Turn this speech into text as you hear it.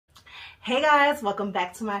Hey guys, welcome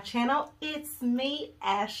back to my channel. It's me,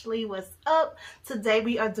 Ashley. What's up? Today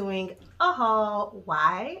we are doing a haul.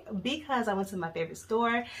 Why? Because I went to my favorite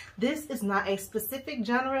store. This is not a specific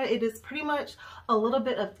genre. It is pretty much a little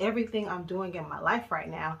bit of everything I'm doing in my life right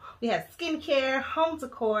now. We have skincare, home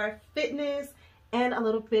decor, fitness, and a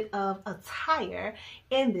little bit of attire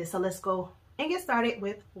in this. So let's go and get started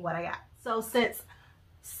with what I got. So since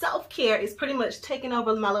self-care is pretty much taking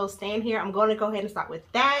over my little stand here, I'm going to go ahead and start with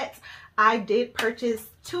that. I did purchase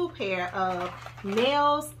two pair of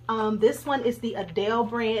nails. This one is the Adele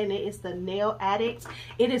brand and it is the Nail Addict.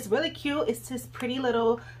 It is really cute. It's this pretty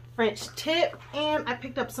little French tip, and I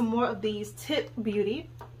picked up some more of these Tip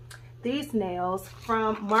Beauty. These nails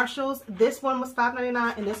from Marshall's. This one was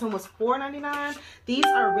 $5.99 and this one was $4.99. These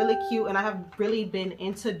are really cute and I have really been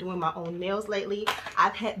into doing my own nails lately.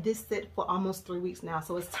 I've had this set for almost 3 weeks now,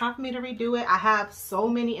 so it's time for me to redo it. I have so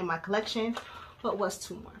many in my collection, but what's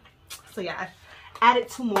two more? So yeah, I added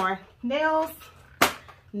two more nails.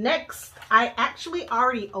 Next, I actually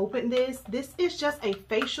already opened this. This is just a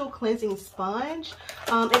facial cleansing sponge.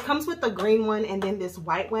 It comes with the green one and then this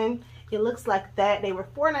white one. It looks like that. They were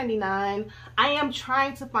 $4.99. I am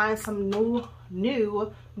trying to find some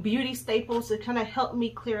new beauty staples to kind of help me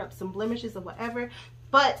clear up some blemishes or whatever.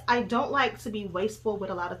 But I don't like to be wasteful with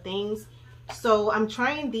a lot of things. So I'm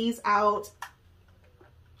trying these out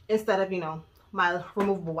instead of, you know, my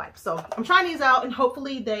removable wipes. So I'm trying these out and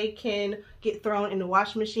hopefully they can get thrown in the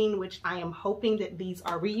washing machine, which I am hoping that these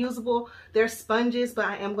are reusable. They're sponges, but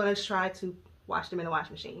I am going to try to wash them in the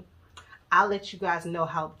washing machine. I'll let you guys know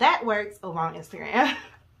how that works over on Instagram.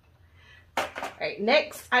 Alright,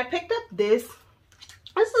 next I picked up this.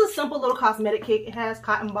 This is a simple little cosmetic kit. It has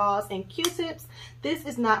cotton balls and Q-tips. This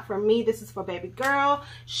is not for me. This is for baby girl.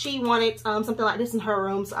 She wanted something like this in her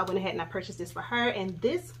room, so I went ahead and I purchased this for her. And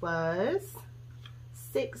this was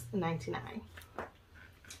 $6.99.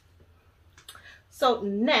 So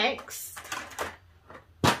next,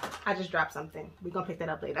 I just dropped something. We're gonna pick that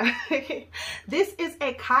up later. This is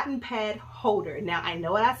a cotton pad holder. Now I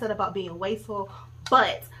know what I said about being wasteful,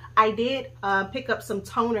 but I did pick up some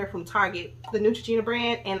toner from Target, the Neutrogena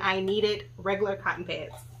brand, and I needed regular cotton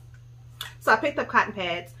pads. So I picked up cotton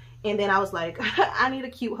pads and then I was like, I need a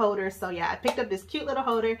cute holder. So yeah, I picked up this cute little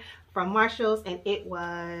holder from Marshall's and it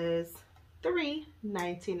was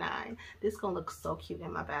 $3.99. This is gonna look so cute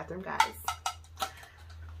in my bathroom, guys.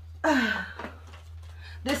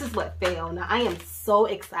 This is what failed. Now I am so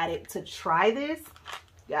excited to try this,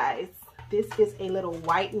 guys. This is a little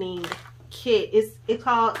whitening kit. It's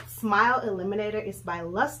called Smile Eliminator. It's by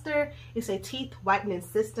Luster. It's a teeth whitening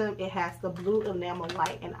system. It has the blue enamel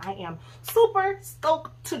light and I am super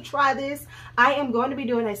stoked to try this. I am going to be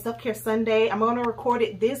doing a self-care Sunday. I'm going to record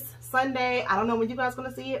it this Sunday. I don't know when you guys are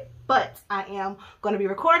going to see it, but I am going to be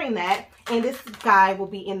recording that and this guy will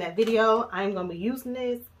be in that video. I'm going to be using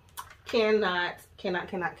this. Cannot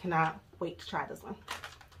wait to try this one.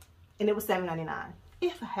 And it was $7.99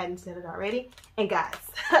 if I hadn't said it already. And guys,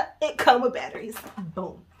 it comes with batteries.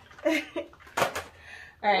 Boom.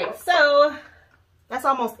 Alright, so that's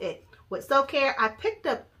almost it. With self-care, I picked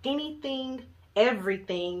up anything,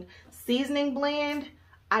 everything. Seasoning blend,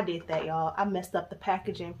 I did that, y'all. I messed up the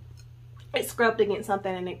packaging. It scrubbed against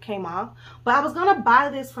something and it came off. But I was going to buy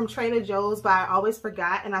this from Trader Joe's, but I always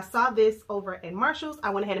forgot. And I saw this over at Marshall's.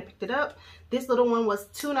 I went ahead and picked it up. This little one was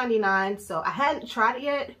 $2.99. So I hadn't tried it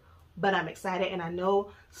yet, but I'm excited. And I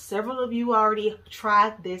know several of you already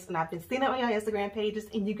tried this. And I've been seeing it on your Instagram pages.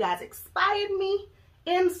 And you guys inspired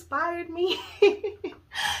me.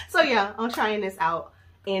 So yeah, I'm trying this out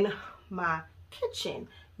in my kitchen.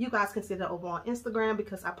 You guys can see that over on Instagram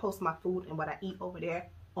because I post my food and what I eat over there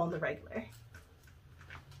on the regular.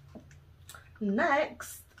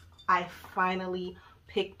 Next, I finally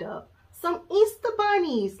picked up some Easter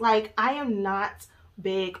bunnies. Like, I am not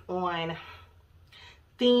big on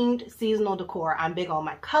themed seasonal decor. I'm big on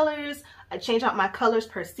my colors. I change out my colors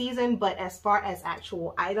per season, but as far as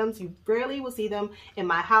actual items, you rarely will see them in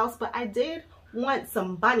my house. But I did want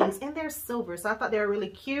some bunnies and they're silver, so I thought they were really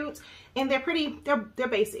cute and they're pretty. They're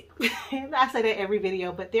basic. I say that every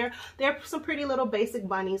video, but they're some pretty little basic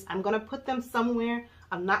bunnies. I'm gonna put them somewhere.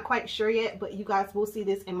 I'm not quite sure yet, but you guys will see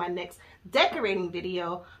this in my next decorating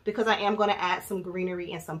video because I am gonna add some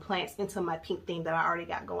greenery and some plants into my pink theme that I already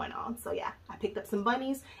got going on. So yeah, I picked up some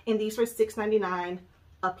bunnies and these were $6.99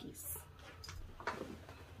 a piece.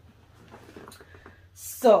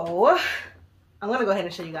 So I'm gonna go ahead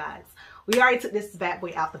and show you guys. We already took this bad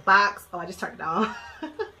boy out the box. Oh, I just turned it on.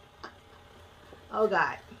 Oh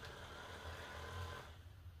God.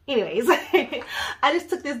 Anyways, I just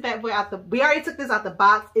took this bad boy out we already took this out the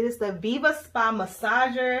box. It is the Viva Spa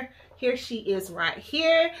Massager here she is right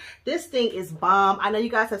here. This thing is bomb. I know you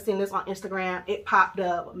guys have seen this on Instagram. It popped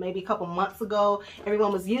up maybe a couple months ago.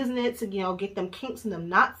 Everyone was using it to, you know, get them kinks and them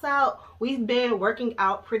knots out. We've been working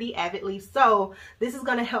out pretty avidly, so this is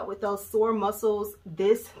going to help with those sore muscles.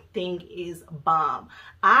 This thing is bomb.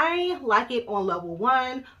 I like it on level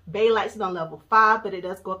 1. Bae likes it on level 5, but it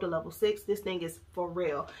does go up to level 6. This thing is for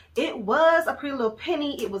real. It was a pretty little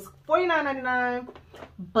penny. It was $49.99,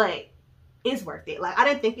 but it's worth it. Like, I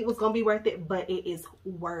didn't think it was gonna be worth it, but it is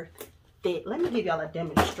worth it. Let me give y'all a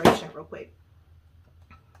demonstration real quick.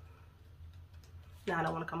 Nah, I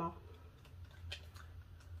don't want to come on,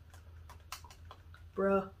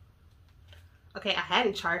 bruh. Okay, I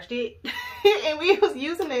hadn't charged it and we was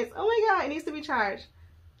using this. Oh my god, it needs to be charged.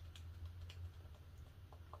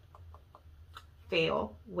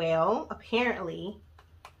 Fail. Well, apparently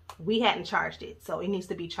we hadn't charged it, so it needs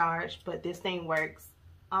to be charged, but this thing works.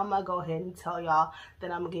 I'm gonna go ahead and tell y'all that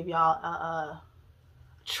I'm gonna give y'all a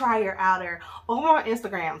tryer outer over on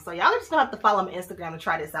Instagram. So y'all just gonna have to follow my Instagram to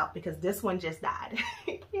try this out, because this one just died.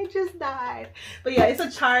 It just died. But yeah, it's a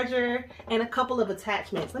charger and a couple of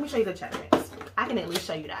attachments. Let me show you the attachments. I can at least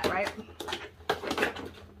show you that, right?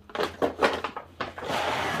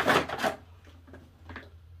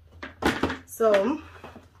 So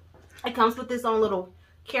it comes with this own little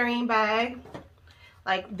carrying bag.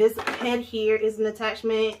 Like, this head here is an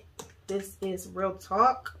attachment. This is real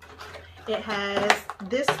talk. It has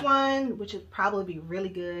this one, which would probably be really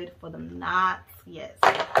good for the knots. Yes.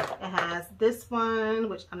 It has this one,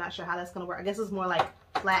 which I'm not sure how that's gonna work. I guess it's more like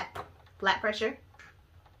flat pressure.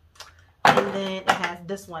 And then it has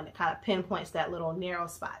this one that kind of pinpoints that little narrow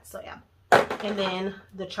spot. So yeah. And then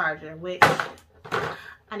the charger, which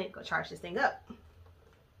I need to go charge this thing up.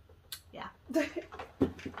 Yeah.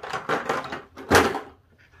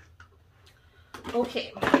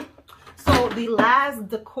 Okay, so the last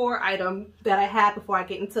decor item that I had before I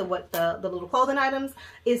get into what the little clothing items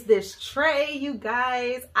is this tray, you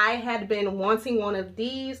guys. I had been wanting one of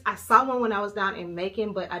these. I saw one when I was down in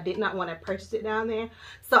Macon, but I did not want to purchase it down there.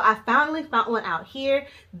 So I finally found one out here.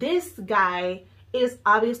 This guy is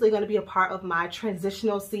obviously going to be a part of my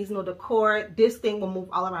transitional seasonal decor. This thing will move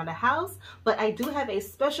all around the house, but I do have a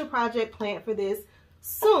special project planned for this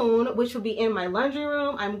soon, which will be in my laundry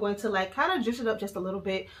room. I'm going to like kind of juice it up just a little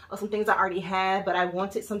bit of some things I already had, but I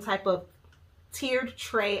wanted some type of tiered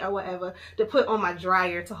tray or whatever to put on my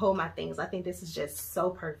dryer to hold my things. I think this is just so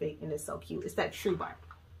perfect and it's so cute. It's that true bar.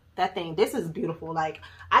 That thing, this is beautiful. Like,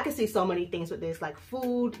 I can see so many things with this, like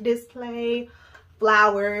food display,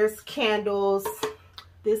 flowers, candles.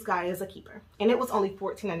 This guy is a keeper, and it was only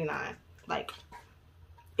 $14.99. Like,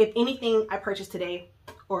 if anything I purchased today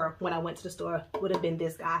or when I went to the store would have been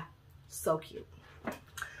this guy. So cute.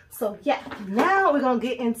 So yeah, now we're gonna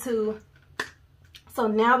get into, go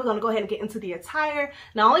ahead and get into the attire.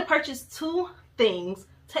 Now, I only purchased 2 things,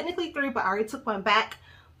 technically 3, but I already took one back.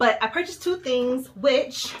 But I purchased 2 things,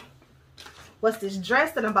 which was this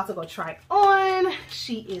dress that I'm about to go try on.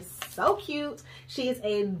 She is so cute. She is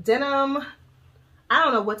a denim, I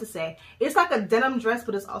don't know what to say. It's like a denim dress,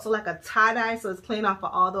 but it's also like a tie-dye, so it's playing off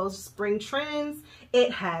of all those spring trends.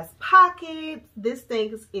 It has pockets. This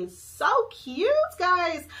thing is so cute,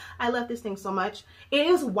 guys. I love this thing so much. It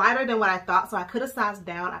is wider than what I thought, so I could have sized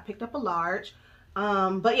down. I picked up a large.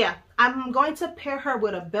 But yeah, I'm going to pair her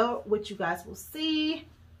with a belt, which you guys will see.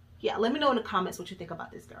 Yeah, let me know in the comments what you think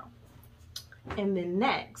about this girl. And then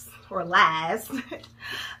next, or last,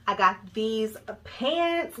 I got these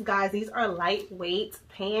pants, guys. These are lightweight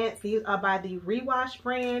pants. These are by the Rewash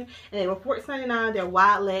brand, and they were $14.99. They're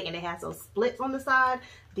wide leg, and it has those splits on the side.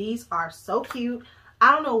 These are so cute.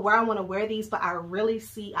 I don't know where I want to wear these, but I really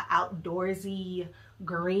see an outdoorsy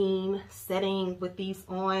green setting with these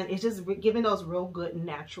on. It's just giving those real good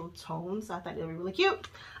natural tones. So I think they'll be really cute.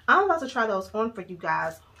 I'm about to try those on for you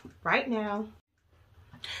guys right now.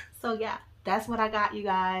 So yeah, that's what I got, you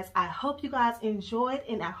guys. I hope you guys enjoyed,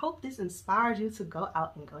 and I hope this inspires you to go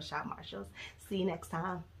out and go shop Marshalls. See you next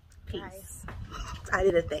time. Peace. Nice. I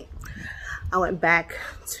did a thing. I went back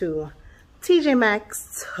to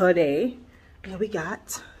TJMAXX today, and we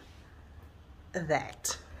got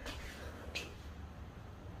that.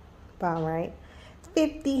 All right,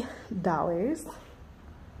 $50.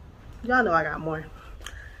 Y'all know I got more.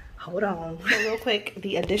 Hold on. So real quick,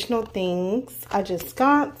 the additional things I just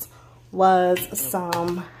got was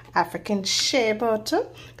some African shea butter,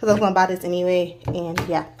 because I was gonna buy this anyway, and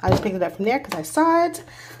yeah, I just picked it up from there because I saw it.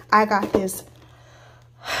 I got this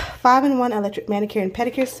 5-in-1 electric manicure and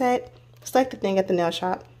pedicure set. It's like the thing at the nail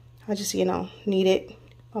shop. I just, you know, need it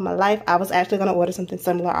on my life. I was actually gonna order something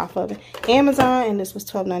similar off of Amazon, and this was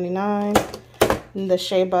 $12.99. The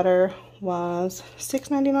shea butter was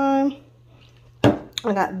 $6.99.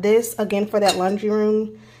 I got this again for that laundry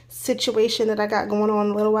room situation that I got going on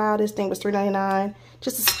in a little while. This thing was $3.99,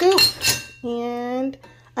 just a scoop. And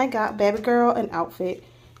I got baby girl an outfit.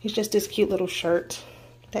 It's just this cute little shirt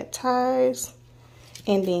that ties,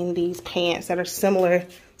 and then these pants that are similar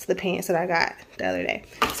to the pants that I got the other day.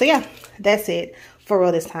 So yeah, that's it for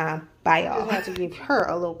real this time. Bye, y'all. I had to give her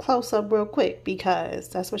a little close up real quick because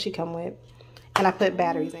that's what she come with, and I put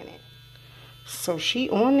batteries in it. So she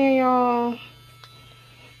on there, y'all.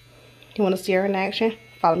 You want to see her in action?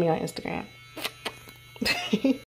 Follow me on Instagram.